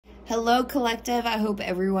Hello, collective. I hope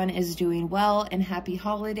everyone is doing well and happy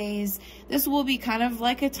holidays. This will be kind of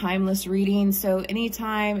like a timeless reading. So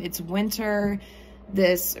anytime it's winter,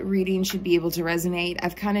 this reading should be able to resonate.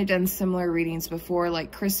 I've kind of done similar readings before,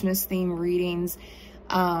 like Christmas theme readings.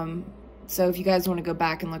 So if you guys want to go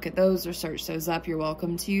back and look at those or search those up, you're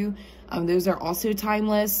welcome to. Those are also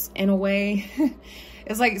timeless in a way.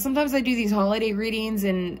 It's like sometimes I do these holiday readings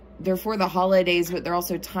and they're for the holidays, but they're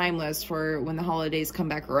also timeless for when the holidays come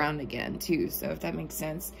back around again too. So if that makes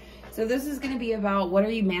sense. So this is going to be about what are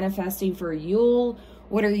you manifesting for Yule?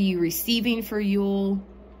 What are you receiving for Yule?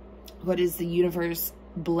 What is the universe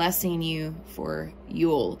blessing you for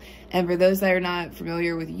Yule? And for those that are not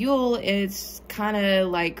familiar with Yule, it's kind of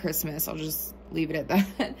like Christmas. I'll just leave it at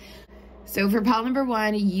that. So for pile number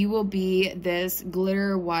 1, you will be this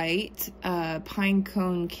glitter white pine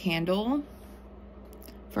cone candle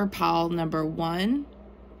for pile number 1.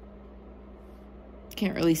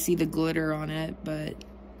 Can't really see the glitter on it, but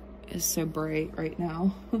it's so bright right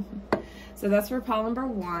now. So that's for pile number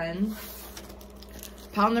 1.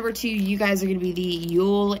 Pile number 2, you guys are going to be the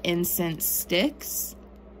Yule incense sticks.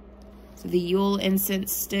 So the Yule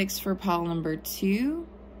incense sticks for pile number 2.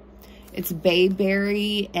 It's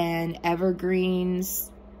bayberry and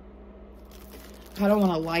evergreens. I don't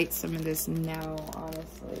want to light some of this now,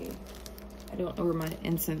 honestly. I don't know where my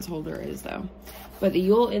incense holder is though. But the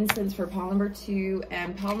Yule incense for pile number 2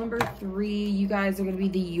 and pile number 3, you guys are going to be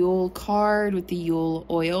the Yule card with the Yule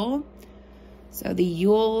oil. So the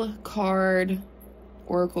Yule card,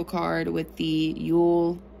 oracle card with the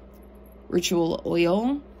Yule ritual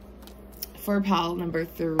oil for pile number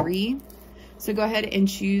 3. So go ahead and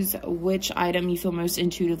choose which item you feel most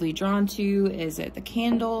intuitively drawn to. Is it the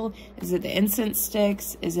candle? Is it the incense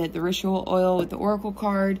sticks? Is it the ritual oil with the oracle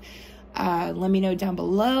card? Let me know down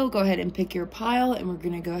below. Go ahead and pick your pile and we're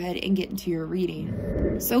going to go ahead and get into your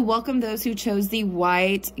reading. So welcome those who chose the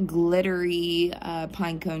white glittery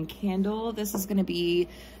pine cone candle. This is going to be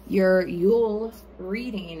your Yule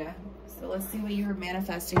reading. So let's see what you're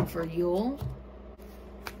manifesting for Yule.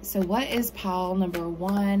 So what is pile number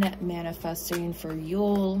 1 manifesting for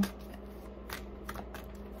Yule?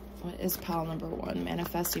 What is pile number 1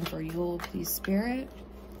 manifesting for Yule, please, Spirit?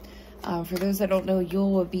 For those that don't know,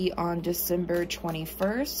 Yule will be on December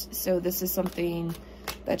 21st. So this is something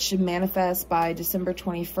that should manifest by December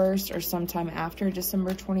 21st or sometime after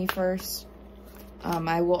December 21st.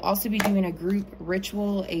 I will also be doing a group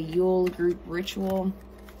ritual, a Yule group ritual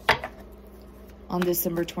on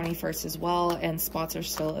December 21st as well, and spots are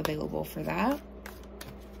still available for that.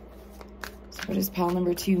 So what is pile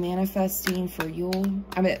number 2 manifesting for Yule?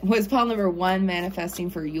 What is pile number 1 manifesting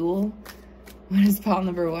for Yule? What is pile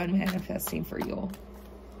number 1 manifesting for Yule?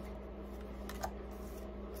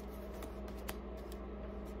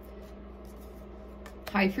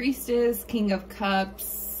 High Priestess, King of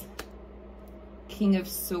Cups, King of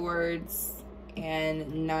Swords,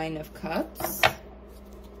 and 9 of Cups.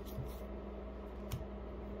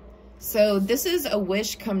 So this is a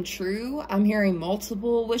wish come true. I'm hearing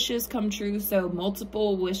multiple wishes come true. So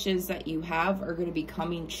multiple wishes that you have are going to be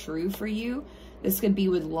coming true for you. This could be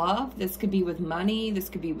with love. This could be with money. This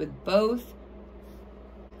could be with both.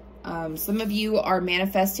 Some of you are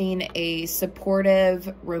manifesting a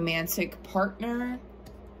supportive romantic partner.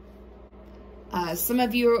 Some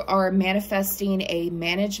of you are manifesting a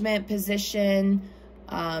management position,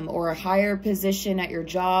 or a higher position at your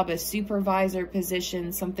job, a supervisor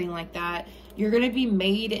position, something like that. You're going to be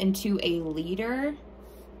made into a leader.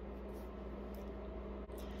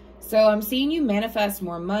 So I'm seeing you manifest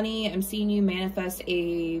more money. I'm seeing you manifest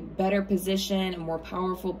a better position, a more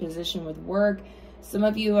powerful position with work. Some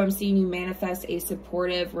of you, I'm seeing you manifest a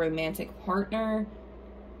supportive romantic partner.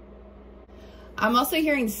 I'm also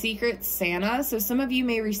hearing Secret Santa. So some of you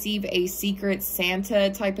may receive a Secret Santa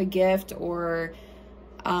type of gift, or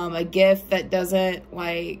a gift that doesn't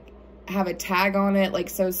like have a tag on it. Like,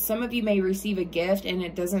 so some of you may receive a gift and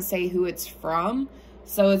it doesn't say who it's from.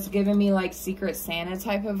 So it's giving me like Secret Santa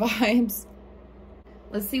type of vibes.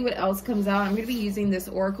 Let's see what else comes out. I'm going to be using this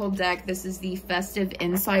Oracle deck. This is the Festive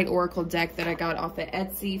Insight Oracle deck that I got off of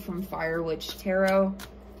Etsy from Fire Witch Tarot.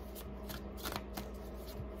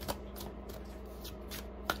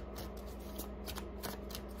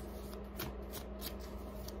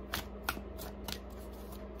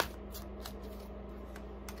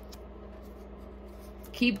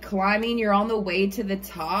 Keep climbing. You're on the way to the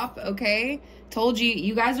top, okay? Told you,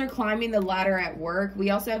 you guys are climbing the ladder at work.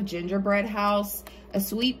 We also have Gingerbread House, a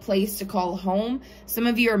sweet place to call home. Some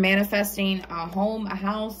of you are manifesting a home, a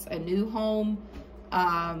house, a new home,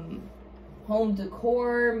 home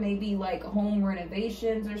decor, maybe like home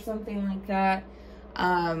renovations or something like that.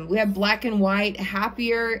 We have black and white,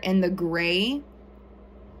 happier, and the gray.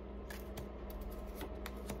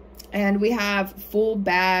 And we have full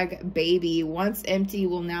bag, baby. Once empty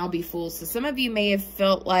will now be full. So some of you may have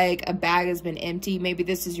felt like a bag has been empty. Maybe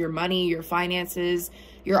this is your money, your finances,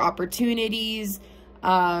 your opportunities,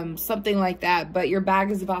 something like that. But your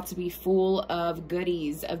bag is about to be full of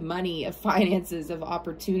goodies, of money, of finances, of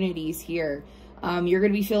opportunities here. You're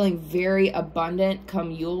going to be feeling very abundant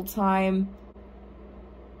come Yule time.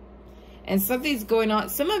 And something's going on.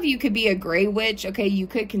 Some of you could be a gray witch. Okay, you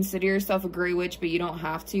could consider yourself a gray witch, but you don't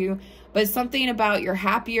have to. But something about you're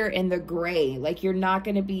happier in the gray. Like you're not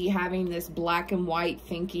going to be having this black and white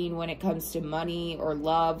thinking when it comes to money or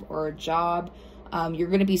love or a job. You're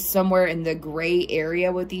going to be somewhere in the gray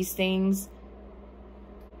area with these things.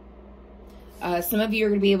 Some of you are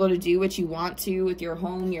going to be able to do what you want to with your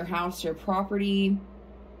home, your house, your property.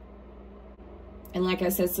 And like I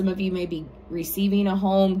said, some of you may be receiving a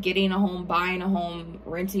home, getting a home, buying a home,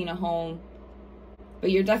 renting a home.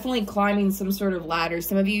 But you're definitely climbing some sort of ladder.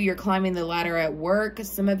 Some of you, you're climbing the ladder at work.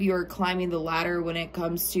 Some of you are climbing the ladder when it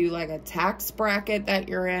comes to like a tax bracket that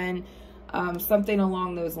you're in. Something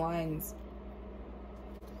along those lines.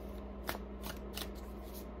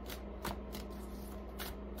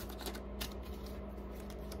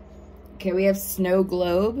 Okay, we have snow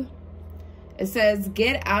globe. It says,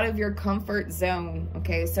 get out of your comfort zone.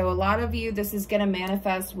 Okay, so a lot of you, this is going to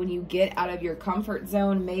manifest when you get out of your comfort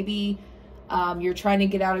zone. Maybe you're trying to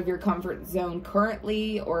get out of your comfort zone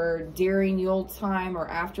currently or during Yule time or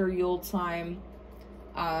after Yule time.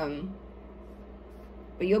 But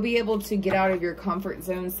you'll be able to get out of your comfort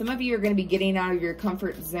zone. Some of you are going to be getting out of your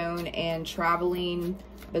comfort zone and traveling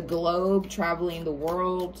the globe, traveling the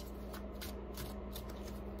world.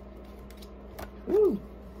 Ooh,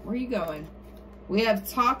 where are you going? We have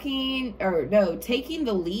taking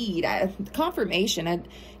the lead. Confirmation.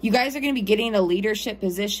 You guys are going to be getting a leadership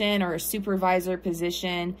position or a supervisor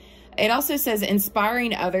position. It also says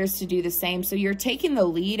inspiring others to do the same. So you're taking the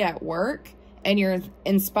lead at work and you're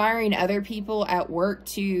inspiring other people at work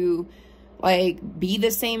to like be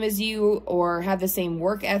the same as you or have the same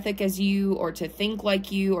work ethic as you or to think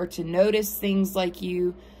like you or to notice things like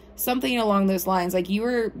you. Something along those lines. Like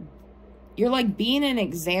you're like being an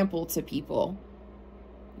example to people.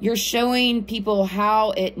 You're showing people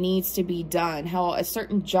how it needs to be done, how a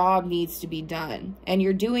certain job needs to be done. And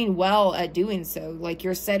you're doing well at doing so. Like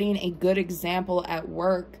you're setting a good example at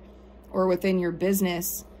work or within your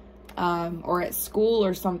business or at school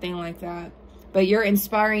or something like that. But you're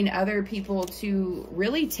inspiring other people to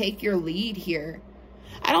really take your lead here.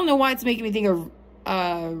 I don't know why it's making me think of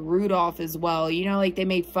Rudolph as well. You know, like they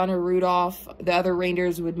made fun of Rudolph. The other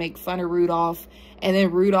reindeers would make fun of Rudolph. And then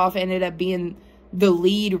Rudolph ended up being the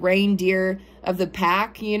lead reindeer of the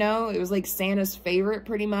pack, you know. It was like Santa's favorite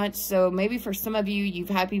pretty much. So maybe for some of you, you've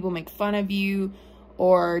had people make fun of you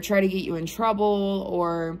or try to get you in trouble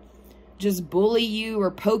or just bully you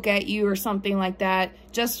or poke at you or something like that,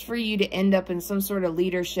 just for you to end up in some sort of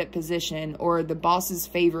leadership position or the boss's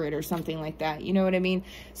favorite or something like that. You know what I mean?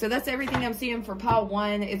 So that's everything I'm seeing for pile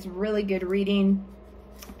 1. It's really good reading.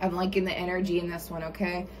 I'm liking the energy in this one,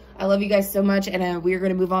 okay? I love you guys so much, and we're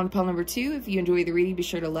going to move on to pile number 2. If you enjoy the reading, be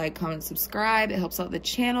sure to like, comment, subscribe. It helps out the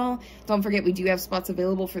channel. Don't forget, we do have spots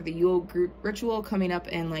available for the Yule group ritual coming up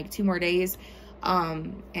in like 2 more days.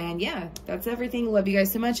 And yeah, that's everything. Love you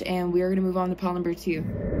guys so much, and we are going to move on to pile number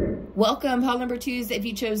 2. Welcome, pile number 2. If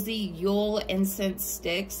you chose the Yule incense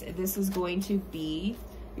sticks, this is going to be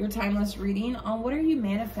your timeless reading on what are you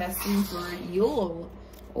manifesting for Yule,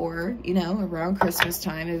 or, you know, around Christmas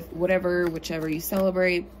time, if whichever you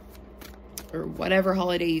celebrate, or whatever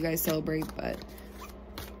holiday you guys celebrate. But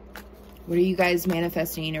what are you guys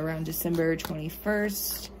manifesting around December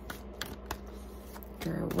 21st?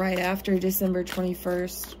 Or right after December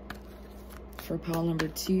 21st? For pile number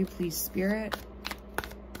 2, please, Spirit.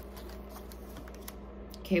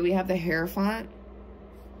 Okay, we have the Hierophant.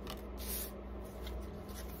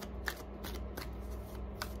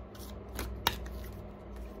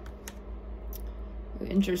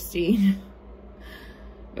 Interesting.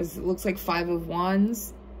 It looks like 5 of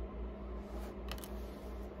Wands.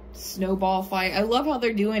 Snowball fight. I love how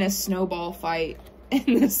they're doing a snowball fight in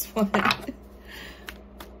this one.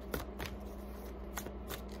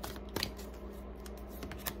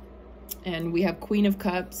 And we have Queen of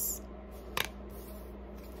Cups.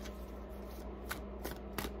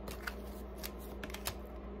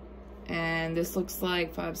 And this looks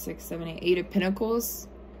like 5, 6, 7, 8, 8 of Pentacles.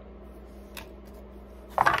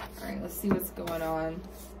 Alright, let's see what's going on.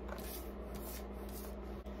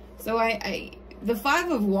 So the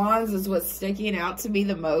 5 of Wands is what's sticking out to me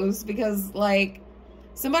the most, because like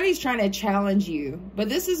somebody's trying to challenge you, but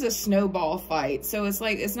this is a snowball fight. So it's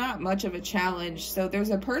like, it's not much of a challenge. So there's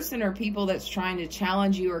a person or people that's trying to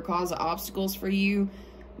challenge you or cause obstacles for you,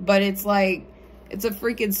 but it's like, it's a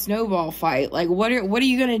freaking snowball fight. Like, what are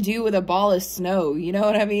you going to do with a ball of snow? You know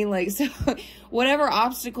what I mean? Like, so whatever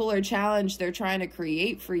obstacle or challenge they're trying to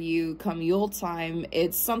create for you come Yule time,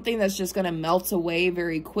 it's something that's just going to melt away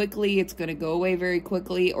very quickly. It's going to go away very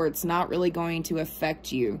quickly, or it's not really going to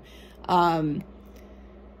affect you.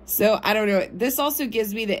 So I don't know. This also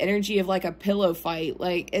gives me the energy of like a pillow fight.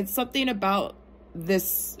 Like, it's something about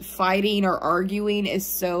this fighting or arguing is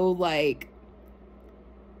so like,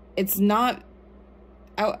 it's not,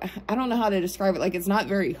 I don't know how to describe it. Like, it's not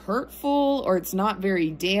very hurtful, or it's not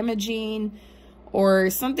very damaging,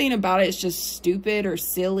 or something about it is just stupid or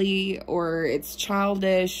silly, or it's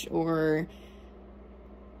childish, or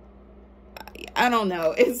I don't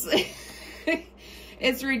know. It's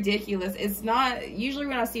it's ridiculous. It's not, usually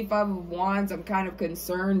when I see Five of Wands, I'm kind of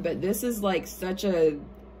concerned, but this is like such a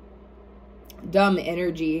dumb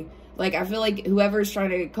energy. Like, I feel like whoever's trying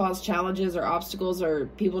to cause challenges or obstacles or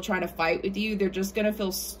people trying to fight with you, they're just going to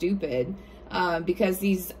feel stupid because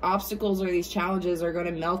these obstacles or these challenges are going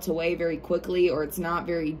to melt away very quickly, or it's not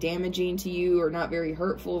very damaging to you or not very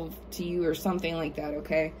hurtful to you or something like that,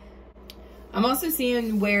 okay? I'm also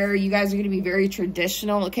seeing where you guys are going to be very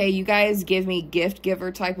traditional, okay? You guys give me gift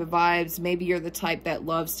giver type of vibes. Maybe you're the type that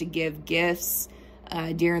loves to give gifts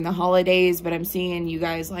during the holidays, but I'm seeing you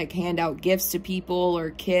guys like hand out gifts to people or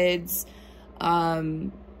kids. I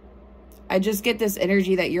just get this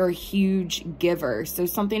energy that you're a huge giver. So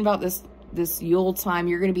something about this Yule time,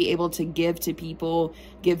 you're going to be able to give to people,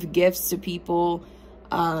 give gifts to people,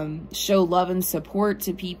 show love and support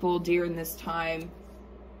to people during this time.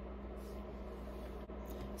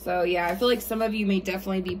 So yeah, I feel like some of you may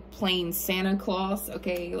definitely be playing Santa Claus,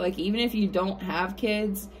 okay? Like, even if you don't have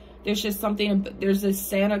kids, there's just something, there's this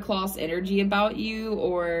Santa Claus energy about you,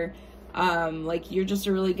 or like you're just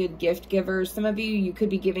a really good gift giver. Some of you could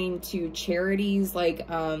be giving to charities, like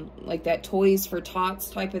that Toys for Tots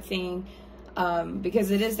type of thing, because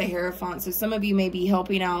it is the Hierophant. So some of you may be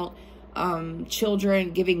helping out children,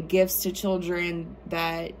 giving gifts to children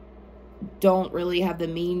that don't really have the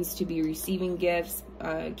means to be receiving gifts,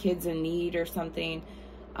 kids in need or something,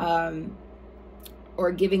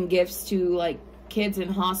 or giving gifts to like kids in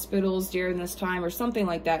hospitals during this time or something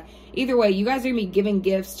like that. Either way, you guys are gonna be giving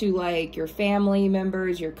gifts to like your family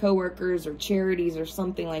members, your coworkers, or charities or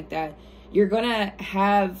something like that. You're gonna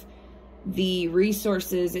have the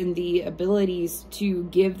resources and the abilities to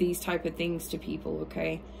give these type of things to people,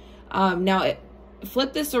 okay? Now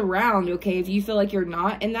flip this around, okay? If you feel like you're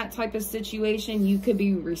not in that type of situation, you could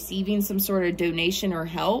be receiving some sort of donation or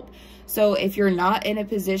help. So if you're not in a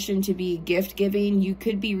position to be gift giving, you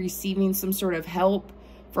could be receiving some sort of help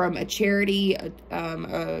from a charity,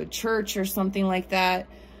 a church or something like that.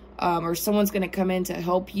 Or someone's going to come in to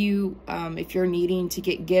help you if you're needing to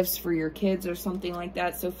get gifts for your kids or something like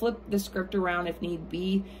that. So flip the script around if need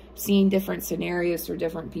be, seeing different scenarios for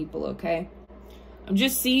different people, okay? I'm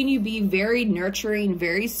just seeing you be very nurturing,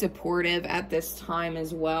 very supportive at this time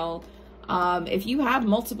as well. If you have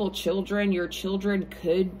multiple children, your children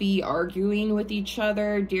could be arguing with each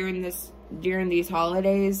other during these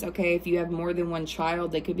holidays, okay? If you have more than one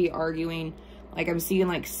child, they could be arguing. Like, I'm seeing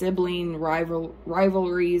like sibling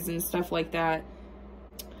rivalries and stuff like that.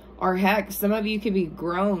 Or heck, some of you could be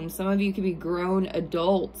grown. Some of you could be grown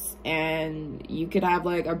adults, and you could have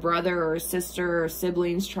like a brother or a sister or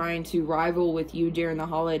siblings trying to rival with you during the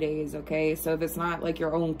holidays, okay? So if it's not like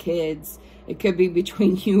your own kids, it could be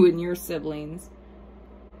between you and your siblings.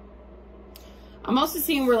 I'm also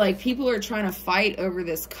seeing where like people are trying to fight over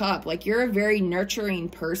this cup. Like, you're a very nurturing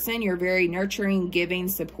person. You're very nurturing, giving,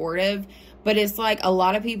 supportive. But it's like a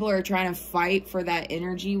lot of people are trying to fight for that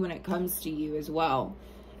energy when it comes to you as well.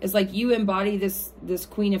 It's like you embody this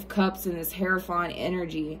Queen of Cups and this Hierophant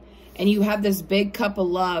energy. And you have this big cup of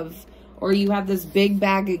love, or you have this big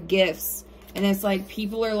bag of gifts. And it's like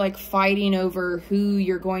people are like fighting over who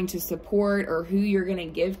you're going to support or who you're going to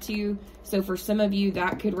give to. So for some of you,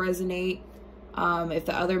 that could resonate. If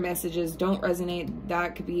the other messages don't resonate,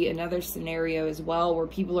 that could be another scenario as well, where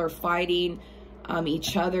people are fighting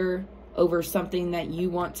each other over something that you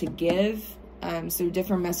want to give. So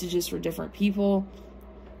different messages for different people.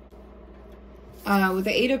 With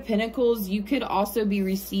the Eight of Pentacles, you could also be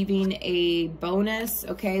receiving a bonus,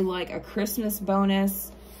 okay, like a Christmas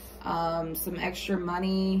bonus, some extra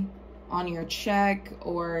money on your check,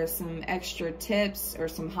 or some extra tips, or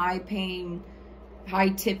some high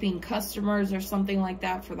tipping customers or something like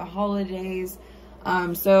that for the holidays.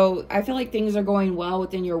 So I feel like things are going well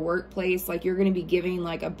within your workplace. Like you're going to be giving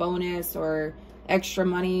like a bonus or extra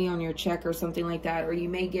money on your check or something like that. Or you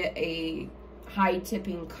may get a high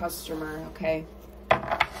tipping customer, okay?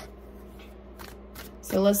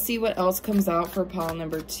 So let's see what else comes out for pile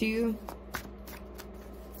number 2.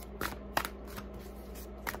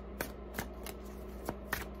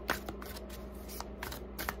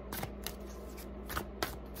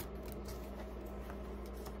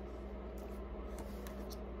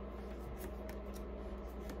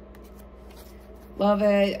 Love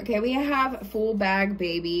it. Okay, we have full bag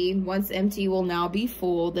baby. Once empty will now be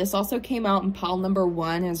full. This also came out in pile number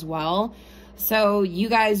 1 as well. So you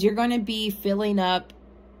guys, you're going to be filling up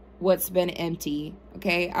what's been empty.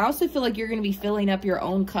 Okay, I also feel like you're going to be filling up your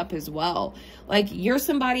own cup as well. Like you're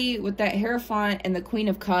somebody with that Hierophant and the Queen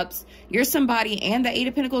of Cups. You're somebody, and the Eight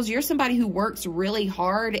of Pentacles, you're somebody who works really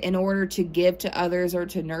hard in order to give to others or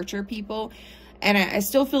to nurture people. And I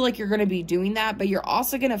still feel like you're going to be doing that, but you're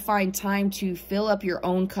also going to find time to fill up your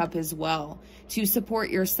own cup as well, to support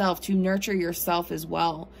yourself, to nurture yourself as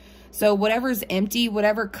well. So whatever's empty,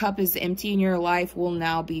 whatever cup is empty in your life will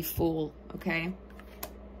now be full, okay?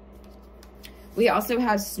 We also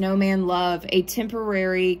have Snowman Love, a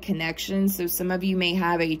temporary connection. So some of you may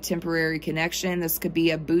have a temporary connection. This could be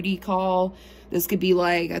a booty call. This could be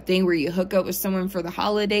like a thing where you hook up with someone for the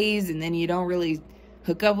holidays and then you don't really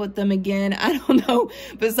hook up with them again. I don't know,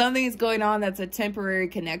 but something is going on that's a temporary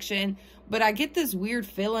connection. But I get this weird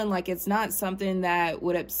feeling like it's not something that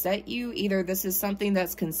would upset you. Either this is something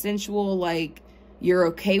that's consensual, like you're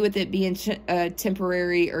okay with it being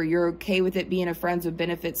temporary, or you're okay with it being a friends with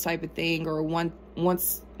benefits type of thing, or one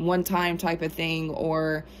time type of thing,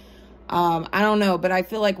 or I don't know, but I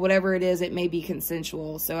feel like whatever it is, it may be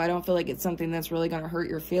consensual. So I don't feel like it's something that's really going to hurt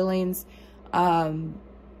your feelings.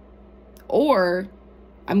 Or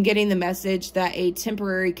I'm getting the message that a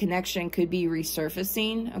temporary connection could be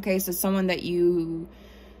resurfacing. Okay, so someone that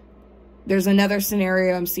there's another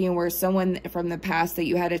scenario I'm seeing where someone from the past that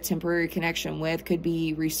you had a temporary connection with could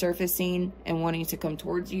be resurfacing and wanting to come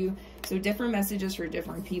towards you. So different messages for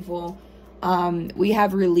different people. We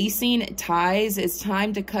have releasing ties. It's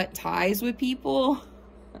time to cut ties with people.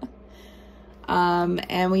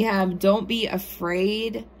 And we have don't be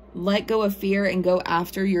afraid. Let go of fear and go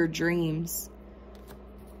after your dreams.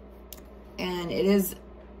 And it is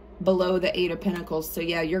below the Eight of Pentacles. So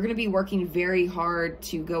yeah, you're going to be working very hard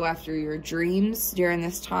to go after your dreams during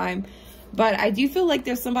this time. But I do feel like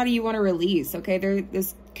there's somebody you want to release, okay?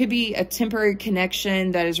 This could be a temporary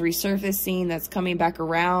connection that is resurfacing, that's coming back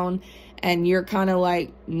around, and you're kind of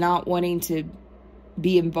like not wanting to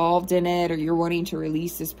be involved in it, or you're wanting to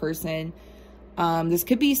release this person. This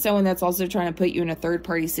could be someone that's also trying to put you in a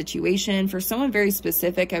third-party situation. For someone very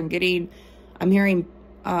specific, I'm hearing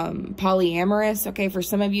polyamorous. Okay, for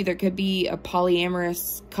some of you, there could be a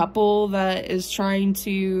polyamorous couple that is trying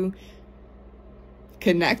to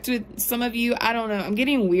connect with some of you. I don't know. I'm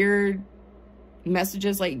getting weird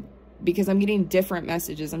messages, like, because I'm getting different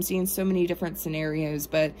messages. I'm seeing so many different scenarios,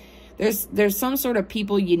 but there's some sort of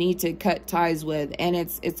people you need to cut ties with, and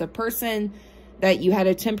it's a person that you had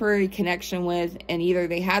a temporary connection with, and either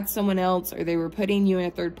they had someone else or they were putting you in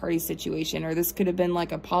a third-party situation, or this could have been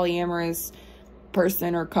like a polyamorous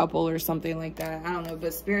person or couple or something like that. I don't know,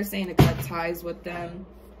 but Spirit's saying to cut ties with them.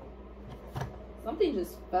 Something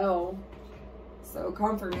just fell. So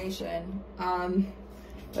confirmation.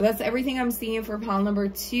 But that's everything I'm seeing for pile number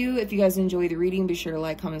 2. If you guys enjoy the reading, be sure to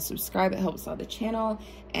like, comment, subscribe. It helps out the channel.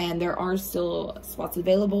 And there are still spots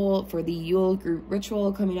available for the Yule group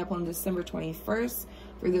ritual coming up on December 21st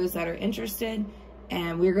for those that are interested.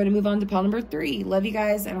 And we're going to move on to pile number 3. Love you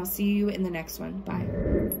guys, and I'll see you in the next one. Bye.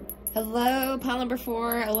 Hello, pile number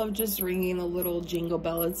 4. I love just ringing a little jingle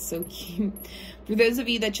bell. It's so cute. For those of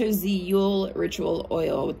you that chose the Yule Ritual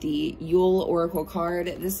Oil with the Yule Oracle card,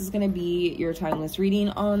 this is going to be your timeless reading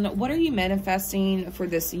on what are you manifesting for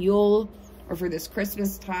this Yule or for this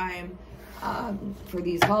Christmas time, for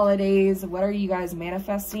these holidays. What are you guys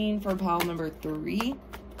manifesting for pile number 3?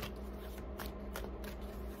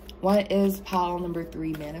 What is pile number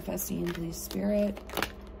 3 manifesting, please, Spirit?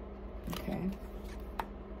 Okay.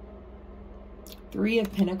 3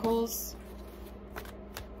 of Pentacles.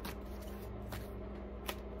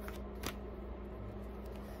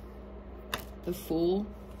 The Fool.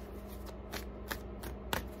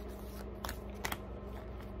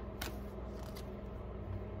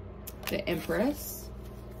 The Empress.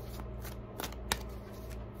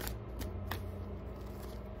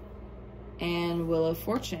 And Wheel of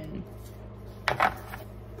Fortune.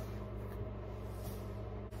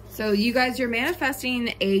 So you guys, you're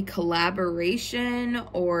manifesting a collaboration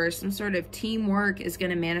or some sort of teamwork is going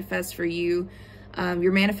to manifest for you.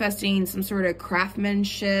 You're manifesting some sort of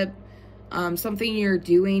craftsmanship. Something you're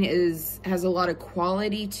doing has a lot of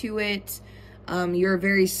quality to it. You're a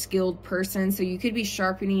very skilled person, so you could be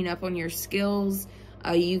sharpening up on your skills.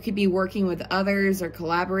 You could be working with others or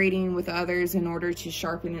collaborating with others in order to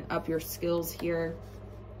sharpen up your skills here.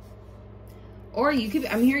 Or you could,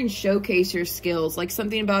 I'm hearing showcase your skills, like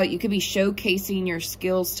something about you could be showcasing your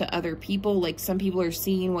skills to other people. Like some people are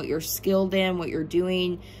seeing what you're skilled in, what you're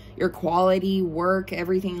doing, your quality, work,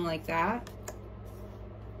 everything like that.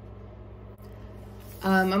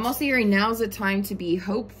 I'm also hearing now's the time to be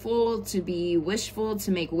hopeful, to be wishful, to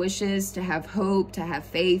make wishes, to have hope, to have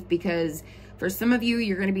faith, because for some of you,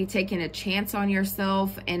 you're going to be taking a chance on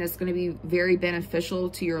yourself and it's going to be very beneficial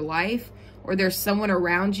to your life. Or there's someone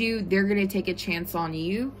around you, they're going to take a chance on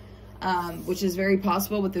you, which is very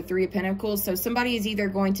possible with the Three of Pentacles. So somebody is either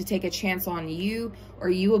going to take a chance on you or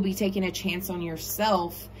you will be taking a chance on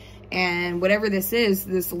yourself. And whatever this is,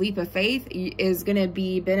 this leap of faith is going to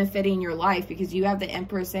be benefiting your life because you have the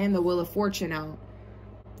Empress and the Wheel of Fortune out.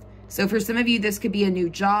 So for some of you, this could be a new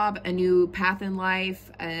job, a new path in life,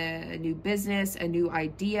 a new business, a new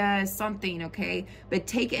idea, something, okay? But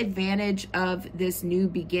take advantage of this new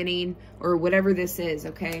beginning or whatever this is,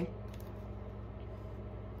 okay?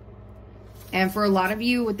 And for a lot of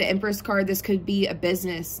you with the Empress card, this could be a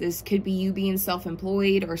business. This could be you being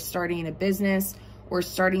self-employed or starting a business or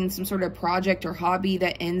starting some sort of project or hobby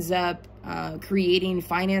that ends up creating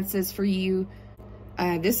finances for you.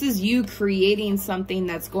 This is you creating something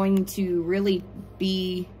that's going to really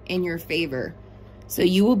be in your favor. So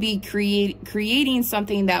you will be creating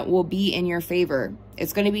something that will be in your favor.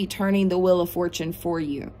 It's going to be turning the Wheel of Fortune for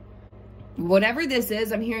you. Whatever this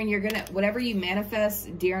is, I'm hearing you're going to, whatever you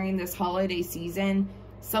manifest during this holiday season,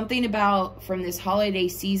 something about from this holiday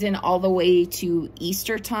season all the way to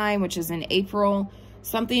Easter time, which is in April,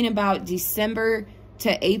 something about December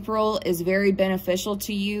to April is very beneficial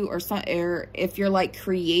to you, or if you're like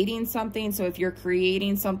creating something. So if you're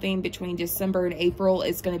creating something between December and April,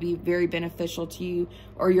 it's going to be very beneficial to you,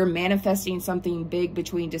 or you're manifesting something big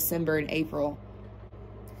between December and April.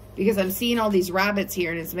 Because I'm seeing all these rabbits here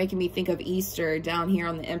and it's making me think of Easter down here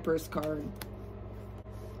on the Empress card.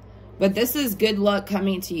 But this is good luck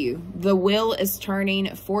coming to you. The wheel is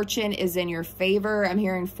turning. Fortune is in your favor. I'm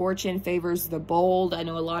hearing fortune favors the bold. I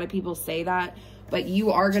know a lot of people say that. But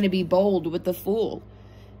you are going to be bold with the Fool.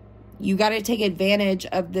 You got to take advantage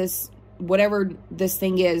of this, whatever this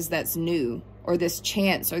thing is that's new, or this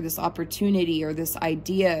chance, or this opportunity, or this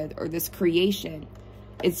idea, or this creation.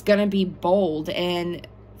 It's going to be bold, and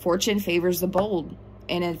fortune favors the bold.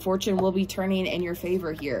 And then fortune will be turning in your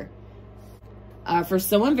favor here. For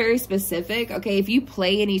someone very specific, okay, if you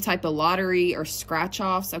play any type of lottery or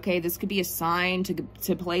scratch-offs, okay, this could be a sign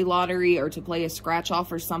to play lottery or to play a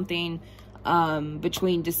scratch-off or something.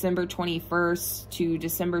 Between December 21st to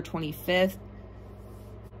December 25th.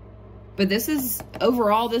 But this is,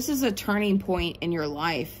 overall, this is a turning point in your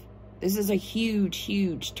life. This is a huge,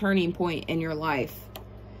 huge turning point in your life.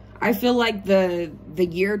 I feel like the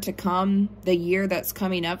year to come, the year that's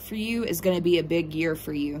coming up for you is going to be a big year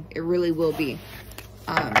for you. It really will be.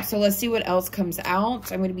 So let's see what else comes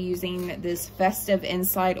out. I'm going to be using this Festive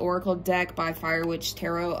Insight Oracle deck by Fire Witch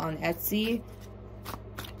Tarot on Etsy.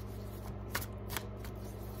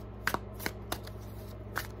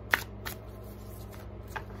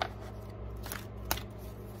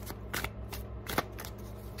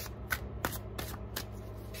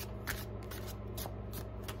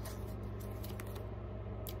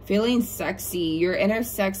 Feeling sexy. Your inner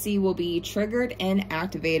sexy will be triggered and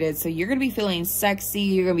activated. So you're going to be feeling sexy.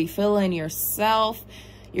 You're going to be feeling yourself.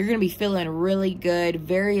 You're going to be feeling really good,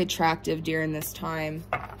 very attractive during this time.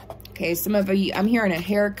 Okay, some of you, I'm hearing a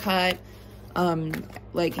haircut,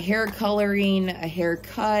 like hair coloring, a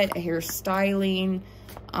haircut, a hair styling,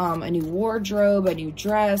 a new wardrobe, a new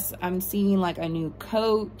dress. I'm seeing like a new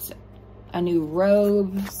coat, a new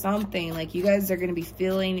robe, something. Like you guys are going to be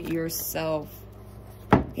feeling yourself.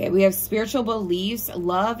 Okay, we have spiritual beliefs.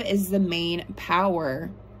 Love is the main power.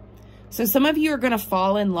 So some of you are going to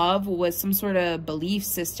fall in love with some sort of belief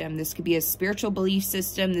system. This could be a spiritual belief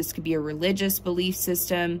system. This could be a religious belief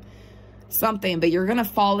system, something. But you're going to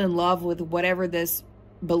fall in love with whatever this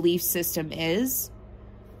belief system is.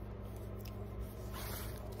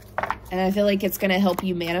 And I feel like it's going to help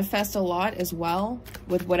you manifest a lot as well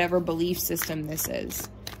with whatever belief system this is.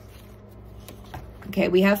 Okay,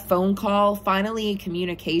 we have phone call, finally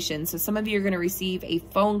communication. So some of you are going to receive a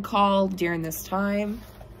phone call during this time.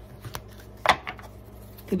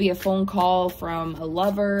 Could be a phone call from a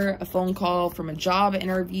lover, a phone call from a job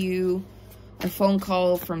interview, a phone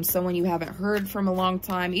call from someone you haven't heard from a long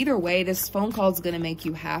time. Either way, this phone call is going to make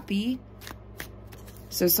you happy.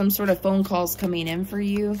 So some sort of phone calls coming in for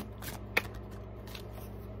you.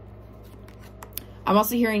 I'm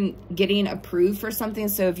also hearing getting approved for something.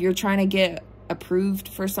 So if you're trying to get approved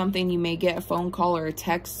for something, you may get a phone call or a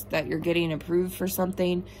text that you're getting approved for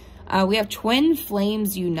something. We have twin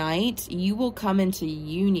flames unite. You will come into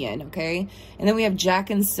union, okay? And then we have Jack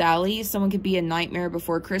and Sally. Someone could be a Nightmare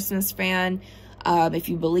Before Christmas fan. If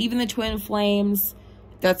you believe in the twin flames,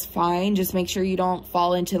 that's fine. Just make sure you don't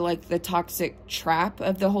fall into like the toxic trap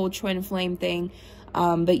of the whole twin flame thing.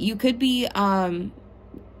 But you could be coming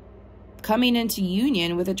into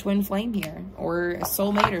union with a twin flame here, or a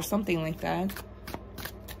soulmate or something like that.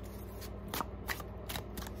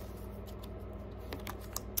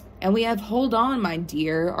 And we have, hold on, my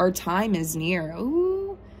dear, our time is near.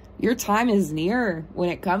 Ooh, your time is near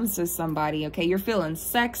when it comes to somebody, okay? You're feeling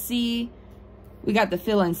sexy. We got the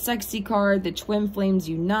feeling sexy card, the twin flames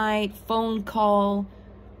unite, phone call.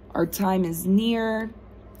 Our time is near.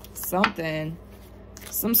 Something.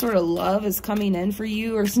 Some sort of love is coming in for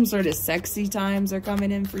you, or some sort of sexy times are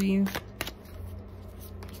coming in for you.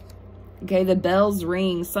 Okay, the bells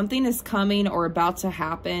ring. Something is coming or about to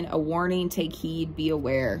happen. A warning, take heed, be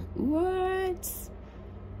aware. What?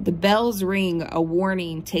 The bells ring. A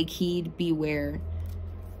warning, take heed, beware.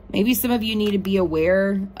 Maybe some of you need to be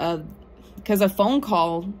aware of, because a phone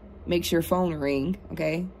call makes your phone ring,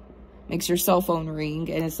 okay? Makes your cell phone ring,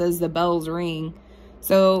 and it says the bells ring.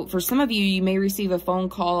 So for some of you, you may receive a phone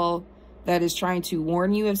call that is trying to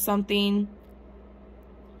warn you of something.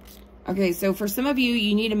 Okay, so for some of you,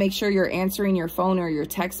 you need to make sure you're answering your phone or your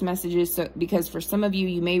text messages, because for some of you,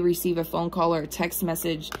 you may receive a phone call or a text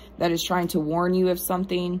message that is trying to warn you of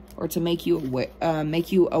something, or to make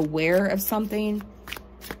you aware of something.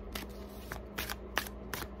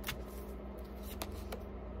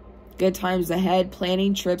 Good times ahead,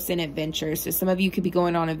 planning trips and adventures. So some of you could be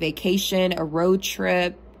going on a vacation, a road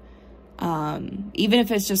trip. Even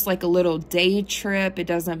if it's just like a little day trip, it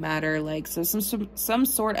doesn't matter. Like, so some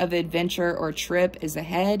sort of adventure or trip is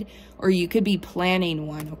ahead, or you could be planning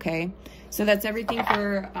one, okay? So that's everything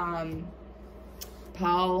for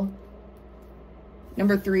pile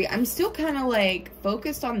number 3. I'm still kind of like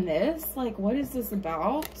focused on this. Like, what is this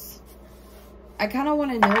about? I kind of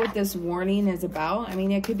want to know what this warning is about. I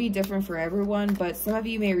mean, it could be different for everyone, but some of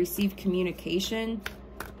you may receive communication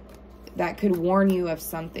that could warn you of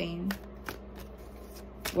something.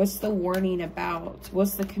 What's the warning about?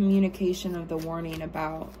 What's the communication of the warning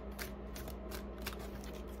about?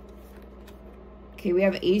 Okay, we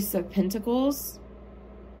have Ace of Pentacles.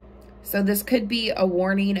 So this could be a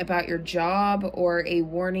warning about your job, or a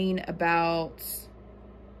warning about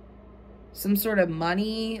some sort of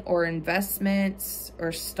money or investments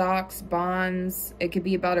or stocks, bonds. It could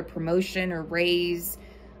be about a promotion or raise.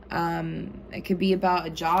 It could be about a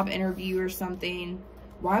job interview or something.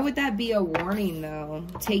 Why would that be a warning, though?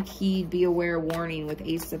 Take heed, be aware, warning with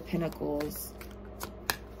Ace of Pentacles.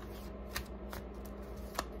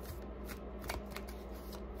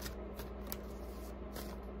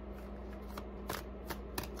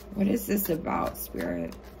 What is this about,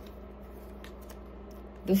 Spirit?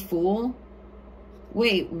 The Fool?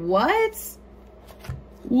 Wait, what?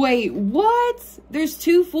 Wait, what? There's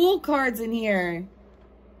 2 Fool cards in here.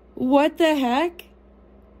 What the heck?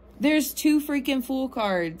 There's 2 freaking Fool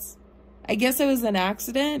cards. I guess it was an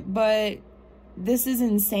accident, but this is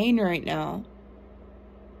insane right now.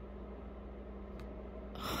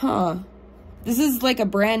 Huh. This is like a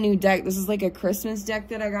brand new deck. This is like a Christmas deck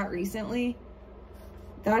that I got recently.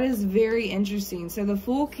 That is very interesting. So the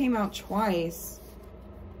Fool came out twice.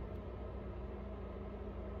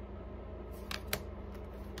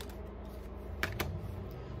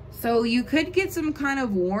 So you could get some kind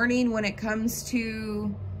of warning when it comes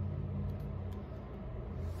to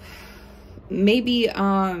maybe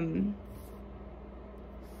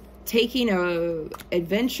taking a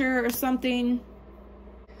adventure or something.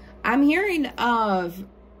 I'm hearing of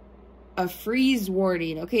a freeze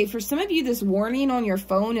warning. Okay, for some of you, this warning on your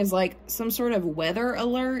phone is like some sort of weather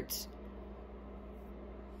alert.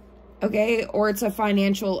 Okay, or it's a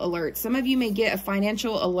financial alert. Some of you may get a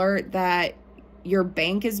financial alert that your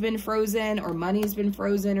bank has been frozen, or money's been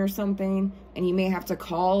frozen or something, and you may have to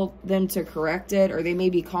call them to correct it, or they may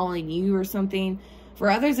be calling you or something. For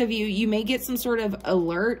others of you, you may get some sort of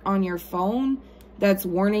alert on your phone that's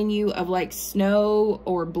warning you of like snow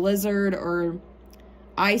or blizzard or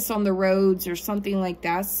ice on the roads or something like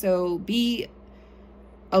that. So be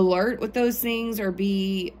alert with those things, or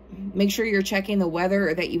make sure you're checking the weather,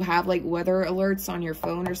 or that you have like weather alerts on your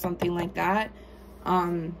phone or something like that.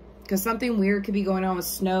 Because something weird could be going on with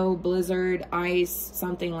snow, blizzard, ice,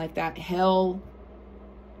 something like that, hail,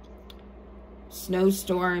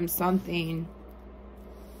 snowstorm, something.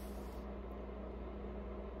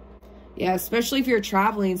 Yeah, especially if you're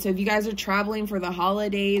traveling. So if you guys are traveling for the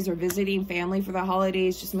holidays or visiting family for the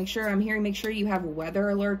holidays, just make sure, make sure you have weather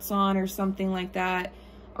alerts on or something like that.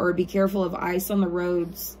 Or be careful of ice on the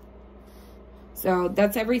roads. So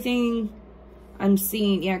that's everything I'm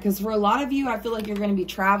seeing. Yeah, because for a lot of you, I feel like you're going to be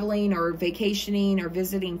traveling or vacationing or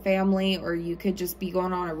visiting family, or you could just be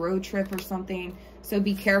going on a road trip or something. So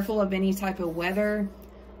be careful of any type of weather.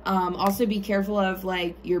 Also be careful of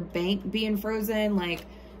like your bank being frozen. Like,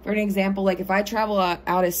 for an example, like if I travel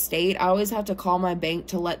out of state, I always have to call my bank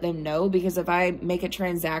to let them know, because if I make a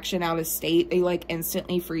transaction out of state, they like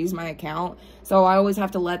instantly freeze my account. So I always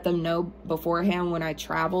have to let them know beforehand when I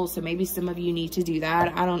travel. So maybe some of you need to do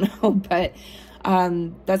that. I don't know, but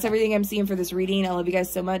that's everything I'm seeing for this reading. I love you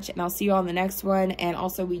guys so much, and I'll see you all in the next one. And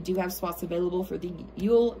also, we do have spots available for the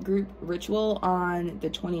Yule group ritual on the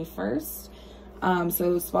 21st.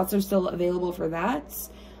 So spots are still available for that.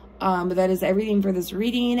 But that is everything for this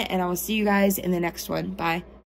reading, and I will see you guys in the next one. Bye.